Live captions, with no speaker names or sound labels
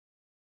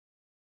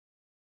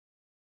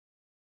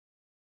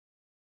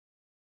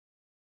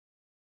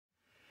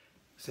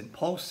St.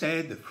 Paul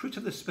said the fruit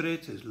of the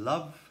Spirit is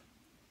love,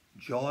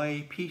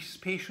 joy, peace,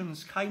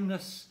 patience,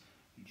 kindness,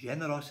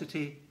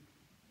 generosity,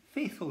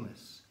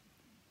 faithfulness,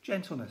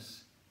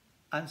 gentleness,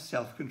 and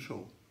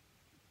self-control.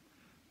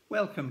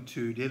 Welcome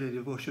to Daily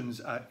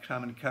Devotions at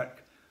Cramond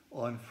Kirk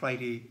on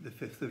Friday the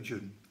 5th of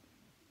June.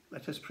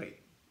 Let us pray.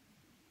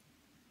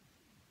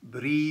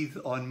 Breathe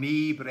on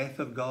me, breath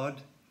of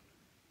God.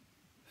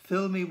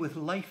 Fill me with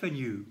life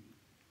anew,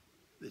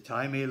 that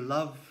I may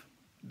love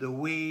the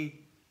way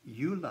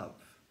you love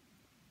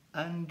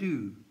and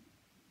do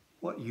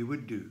what you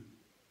would do.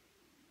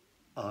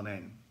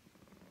 Amen.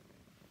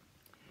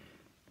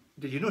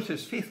 Did you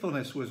notice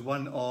faithfulness was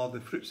one of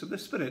the fruits of the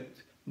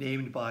Spirit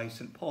named by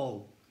St.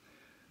 Paul?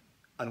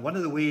 And one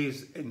of the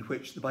ways in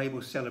which the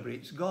Bible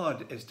celebrates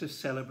God is to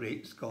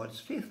celebrate God's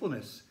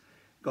faithfulness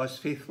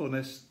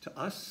to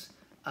us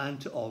and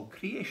to all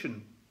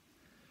creation.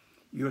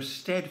 Your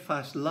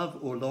steadfast love,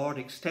 O Lord,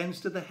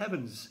 extends to the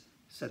heavens,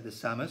 said the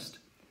psalmist,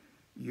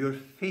 your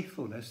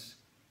faithfulness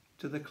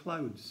to the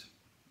clouds.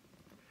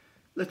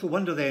 Little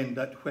wonder then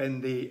that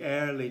when the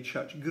early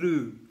church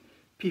grew,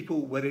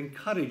 people were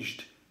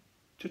encouraged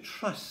to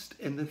trust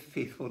in the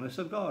faithfulness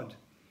of God,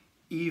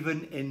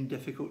 even in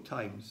difficult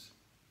times.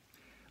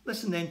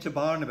 Listen then to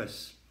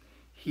Barnabas.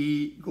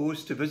 He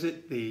goes to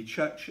visit the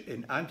church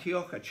in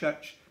Antioch, a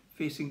church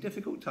facing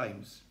difficult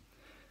times.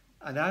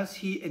 And as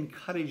he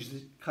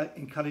encourages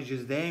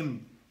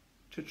them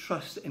to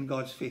trust in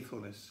God's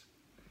faithfulness,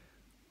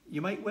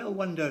 you might well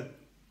wonder,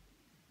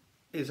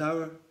 is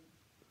our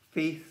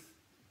faith,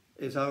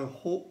 is our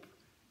hope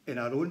in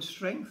our own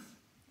strength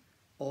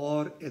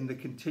or in the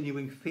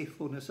continuing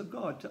faithfulness of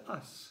God to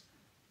us,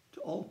 to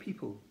all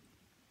people,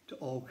 to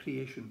all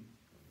creation?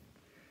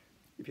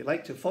 If you'd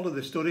like to follow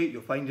the story,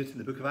 you'll find it in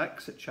the book of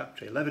Acts at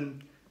chapter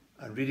 11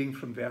 and reading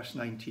from verse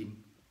 19.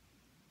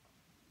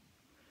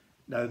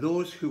 Now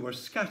those who were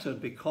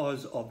scattered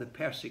because of the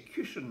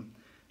persecution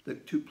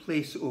that took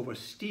place over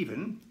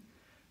Stephen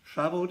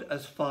travelled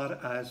as far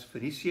as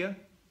Phoenicia,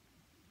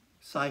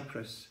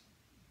 Cyprus,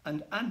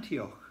 and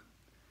Antioch,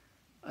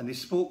 and they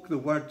spoke the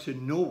word to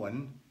no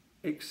one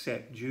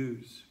except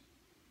Jews.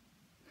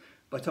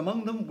 But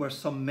among them were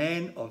some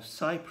men of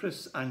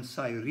Cyprus and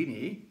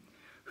Cyrene,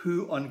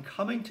 who on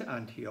coming to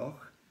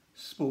Antioch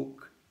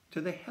spoke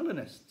to the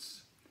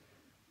Hellenists,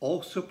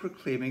 also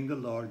proclaiming the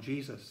Lord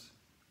Jesus.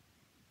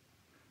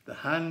 The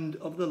hand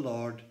of the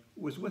Lord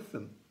was with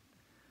them,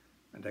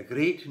 and a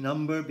great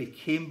number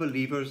became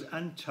believers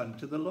and turned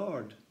to the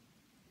Lord.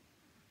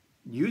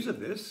 News of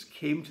this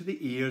came to the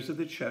ears of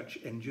the church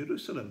in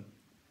Jerusalem,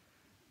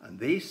 and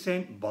they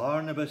sent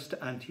Barnabas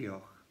to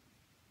Antioch.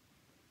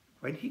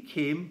 When he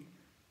came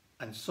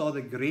and saw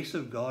the grace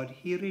of God,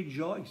 he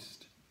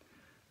rejoiced,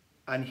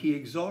 and he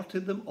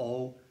exhorted them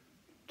all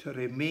to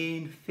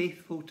remain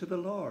faithful to the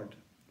Lord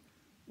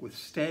with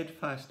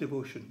steadfast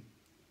devotion.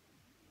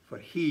 For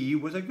he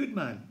was a good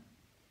man,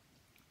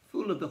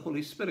 full of the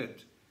Holy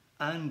Spirit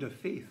and of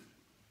faith.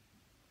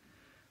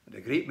 And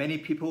a great many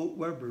people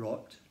were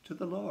brought to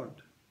the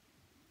Lord.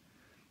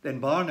 Then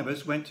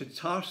Barnabas went to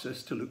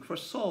Tarsus to look for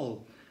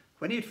Saul.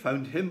 When he had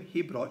found him,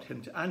 he brought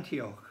him to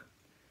Antioch.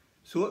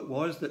 So it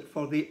was that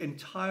for the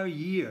entire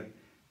year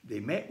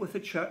they met with the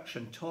church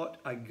and taught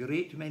a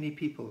great many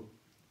people.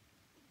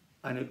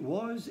 And it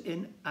was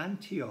in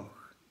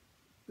Antioch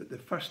that the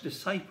first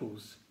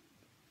disciples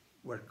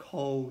were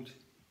called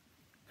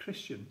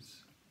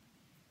Christians.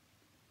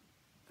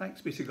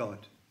 Thanks be to God.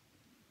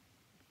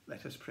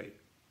 Let us pray.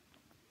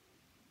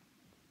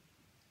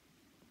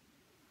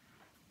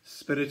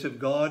 Spirit of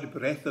God,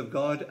 breath of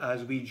God,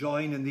 as we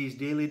join in these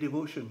daily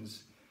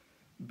devotions,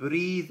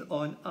 breathe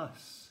on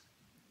us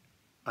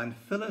and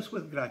fill us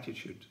with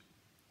gratitude.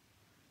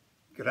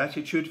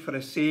 Gratitude for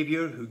a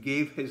Saviour who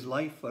gave his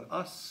life for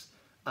us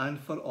and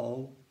for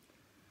all,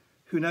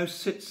 who now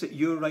sits at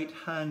your right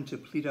hand to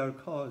plead our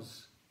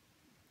cause.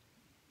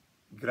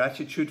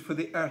 Gratitude for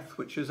the earth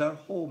which is our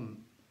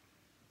home,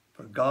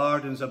 for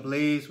gardens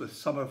ablaze with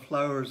summer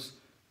flowers,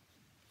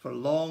 for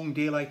long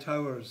daylight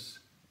hours.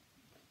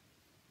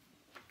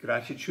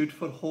 Gratitude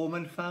for home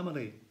and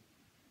family,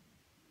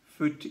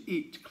 food to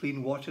eat,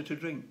 clean water to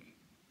drink.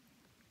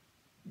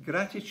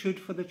 Gratitude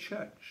for the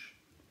church,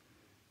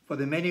 for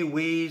the many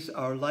ways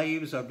our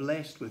lives are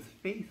blessed with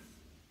faith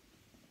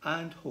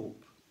and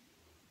hope.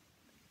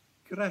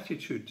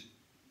 Gratitude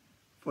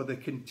for the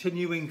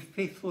continuing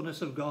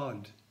faithfulness of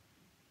God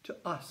to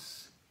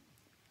us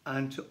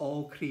and to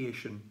all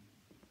creation.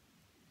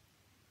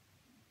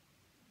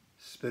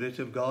 Spirit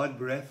of God,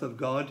 breath of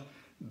God,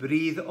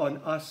 breathe on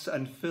us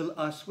and fill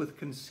us with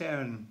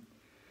concern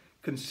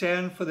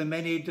for the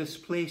many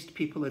displaced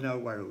people in our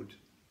world,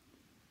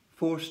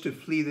 forced to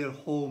flee their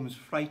homes,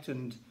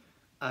 frightened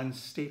and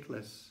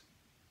stateless.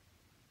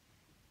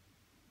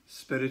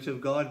 Spirit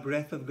of God,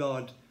 breath of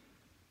God,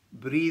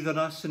 breathe on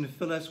us and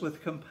fill us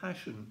with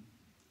compassion.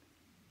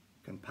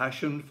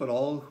 Compassion for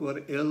all who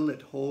are ill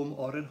at home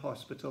or in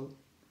hospital.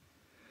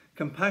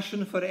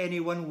 Compassion for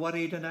anyone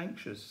worried and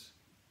anxious.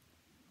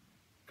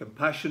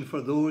 Compassion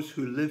for those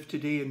who live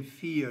today in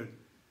fear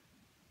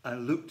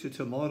and look to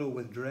tomorrow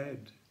with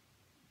dread.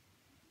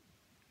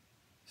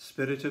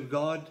 Spirit of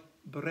God,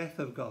 breath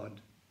of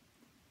God,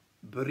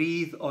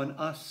 breathe on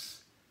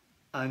us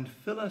and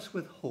fill us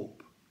with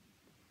hope.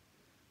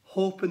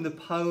 Hope in the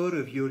power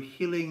of your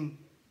healing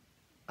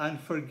and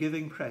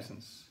forgiving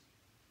presence.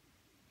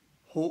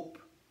 Hope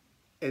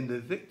in the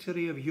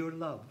victory of your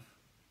love.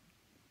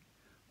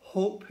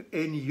 Hope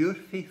in your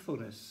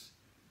faithfulness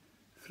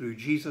through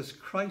Jesus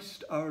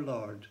Christ our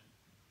Lord,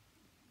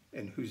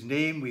 in whose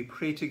name we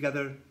pray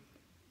together,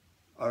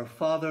 Our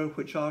Father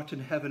which art in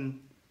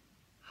heaven,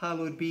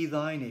 hallowed be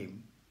thy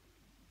name.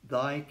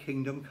 Thy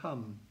kingdom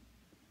come.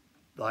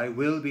 Thy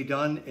will be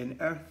done in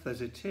earth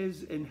as it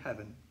is in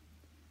heaven.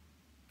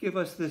 Give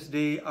us this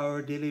day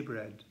our daily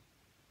bread,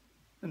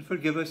 and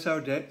forgive us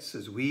our debts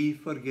as we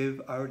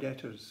forgive our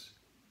debtors.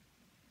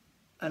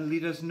 And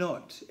lead us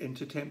not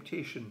into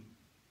temptation,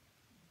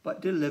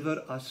 but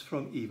deliver us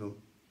from evil.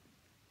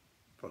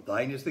 For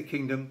thine is the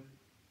kingdom,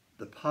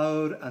 the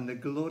power and the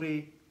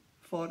glory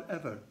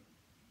forever.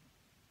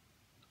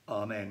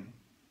 Amen.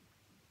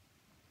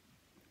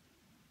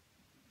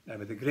 Now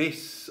may the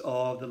grace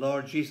of the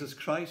Lord Jesus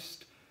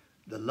Christ,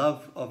 the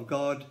love of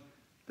God,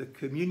 the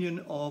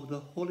communion of the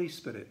Holy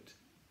Spirit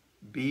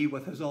be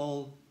with us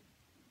all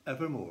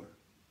evermore.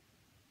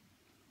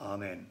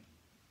 Amen.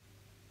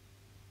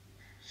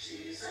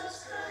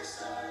 Jesus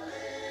Christ our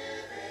Lady.